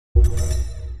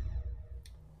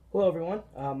Hello, everyone.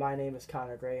 My name is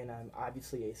Connor Gray, and I'm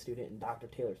obviously a student in Dr.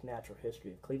 Taylor's Natural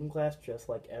History of Cleveland class, just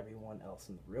like everyone else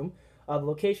in the room. The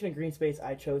location and green space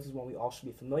I chose is one we all should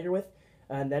be familiar with,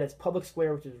 and that is Public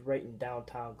Square, which is right in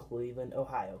downtown Cleveland,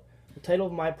 Ohio. The title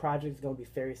of my project is going to be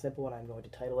very simple, and I'm going to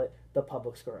title it The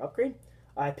Public Square Upgrade.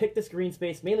 I picked this green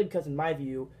space mainly because, in my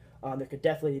view, there could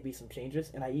definitely be some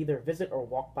changes, and I either visit or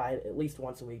walk by it at least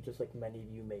once a week, just like many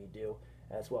of you may do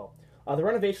as well. The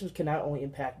renovations can not only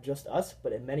impact just us,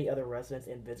 but many other residents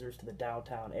and visitors to the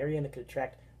downtown area, and it could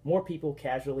attract more people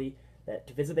casually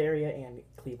to visit the area and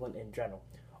Cleveland in general.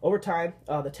 Over time,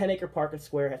 the 10-acre park and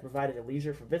square has provided a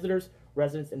leisure for visitors,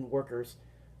 residents, and workers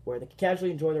where they can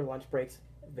casually enjoy their lunch breaks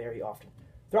very often.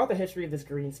 Throughout the history of this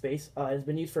green space, it has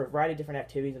been used for a variety of different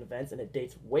activities and events, and it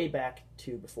dates way back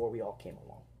to before we all came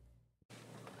along.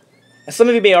 As some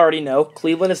of you may already know,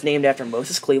 Cleveland is named after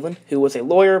Moses Cleveland, who was a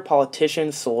lawyer,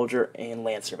 politician, soldier, and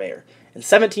land surveyor. In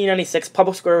 1796,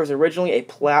 Public Square was originally a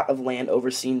plot of land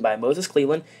overseen by Moses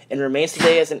Cleveland and remains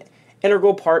today as an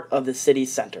integral part of the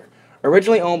city's center.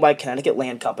 Originally owned by Connecticut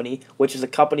Land Company, which is a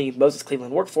company Moses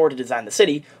Cleveland worked for to design the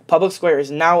city, Public Square is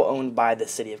now owned by the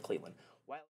city of Cleveland.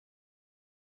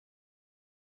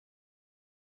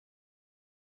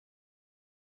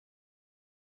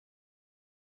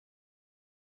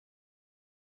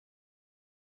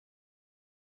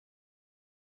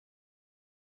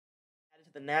 Added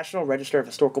to the National Register of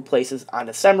Historical Places on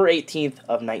December 18th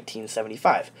of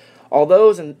 1975. Although it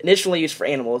was initially used for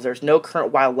animals, there's no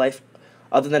current wildlife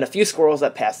other than a few squirrels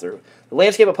that pass through. The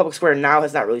landscape of Public Square now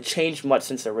has not really changed much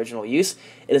since the original use.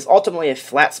 It is ultimately a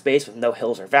flat space with no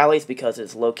hills or valleys because it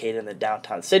is located in the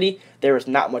downtown city. There is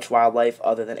not much wildlife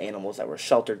other than animals that were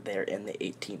sheltered there in the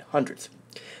 1800s.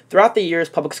 Throughout the years,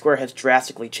 Public Square has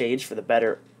drastically changed for the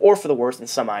better or for the worse in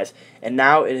some eyes, and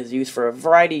now it is used for a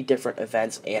variety of different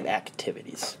events and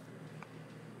activities.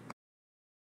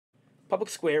 Public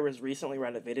Square was recently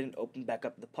renovated and opened back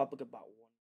up to the public about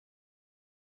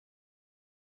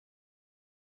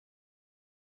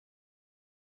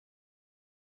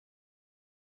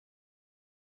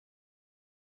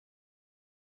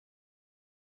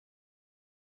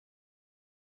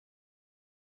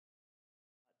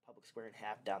Public Square in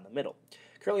half down the middle.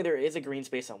 Currently, there is a green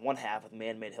space on one half with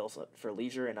man-made hills for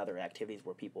leisure and other activities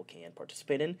where people can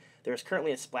participate in. There is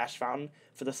currently a splash fountain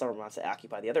for the summer months to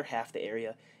occupy the other half of the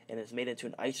area and is made into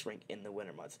an ice rink in the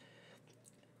winter months.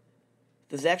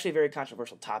 This is actually a very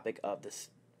controversial topic of this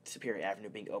Superior Avenue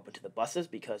being open to the buses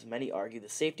because many argue the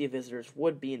safety of visitors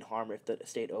would be in harm if it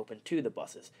stayed open to the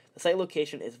buses. The site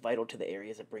location is vital to the area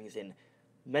as it brings in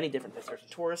many different visitors and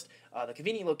tourists. The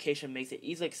convenient location makes it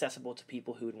easily accessible to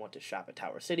people who would want to shop at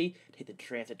Tower City, take the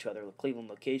transit to other Cleveland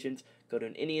locations, go to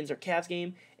an Indians or Cavs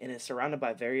game, and is surrounded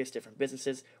by various different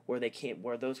businesses where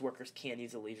those workers can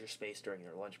use the leisure space during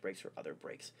their lunch breaks or other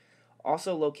breaks.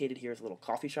 Also located here is a little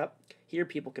coffee shop. Here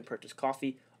people can purchase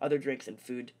coffee, other drinks, and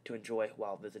food to enjoy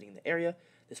while visiting the area.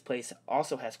 This place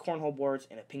also has cornhole boards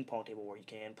and a ping pong table where you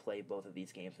can play both of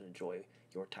these games and enjoy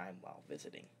your time while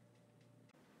visiting.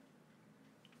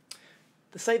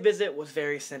 The site visit was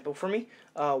very simple for me.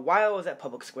 While I was at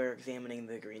Public Square examining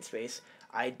the green space,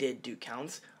 I did do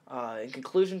counts. In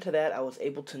conclusion to that, I was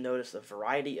able to notice a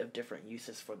variety of different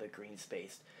uses for the green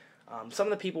space. Some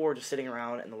of the people were just sitting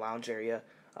around in the lounge area,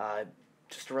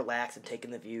 just to relax and take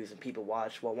in the views and people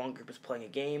watch, while one group was playing a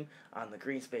game on the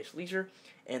green space leisure,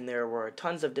 and there were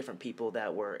tons of different people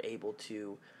that were able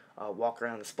to walk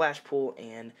around the splash pool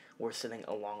and were sitting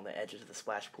along the edges of the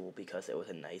splash pool because it was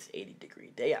a nice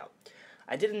 80-degree day out.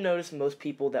 I didn't notice most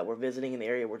people that were visiting in the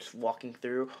area were just walking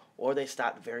through, or they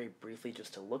stopped very briefly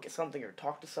just to look at something or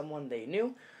talk to someone they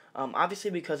knew. Obviously,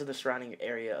 because of the surrounding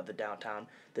area of the downtown,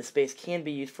 the space can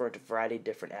be used for a variety of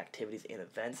different activities and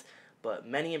events, but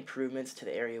many improvements to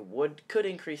the area could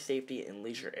increase safety and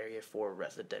leisure area for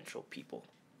residential people.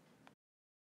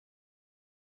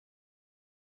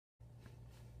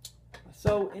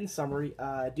 So, in summary,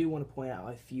 I do want to point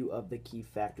out a few of the key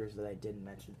factors that I didn't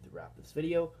mention throughout this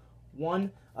video.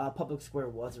 One, Public Square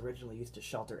was originally used to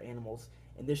shelter animals,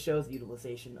 and this shows the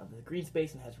utilization of the green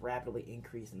space and has rapidly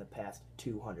increased in the past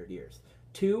 200 years.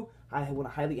 Two, I want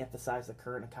to highly emphasize the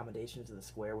current accommodations of the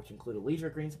square, which include a leisure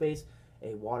green space,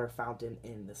 a water fountain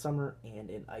in the summer, and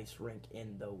an ice rink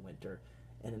in the winter.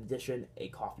 And in addition, a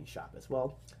coffee shop as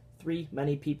well. Three,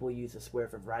 many people use the square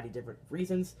for a variety of different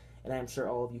reasons, and I'm sure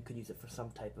all of you could use it for some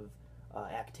type of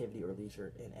activity or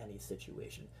leisure in any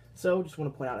situation. So just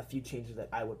want to point out a few changes that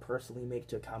I would personally make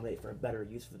to accommodate for a better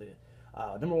use for the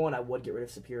number one, I would get rid of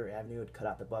Superior Avenue and cut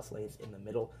out the bus lanes in the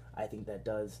middle. I think that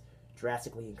does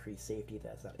drastically increase safety. If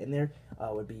that's not in there,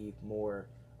 would be more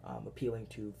appealing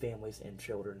to families and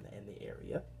children in the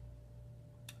area.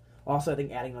 Also, I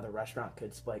think adding another restaurant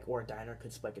could spike, or a diner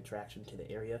could spike attraction to the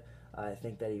area. I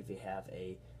think that if you have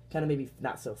a kind of maybe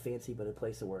not so fancy, but a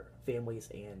place where families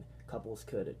and couples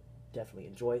could definitely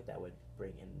enjoy, that would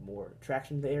bring in more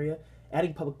attraction to the area.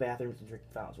 Adding public bathrooms and drinking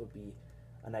fountains would be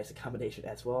a nice accommodation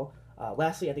as well.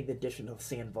 Lastly, I think the addition of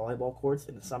sand volleyball courts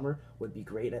in the summer would be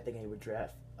great. I think it would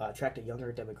attract a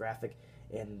younger demographic,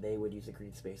 and they would use the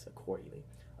green space accordingly.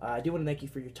 I do want to thank you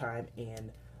for your time,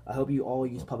 and I hope you all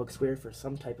use Public Square for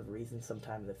some type of reason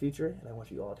sometime in the future, and I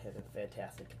want you all to have a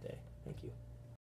fantastic day. Thank you.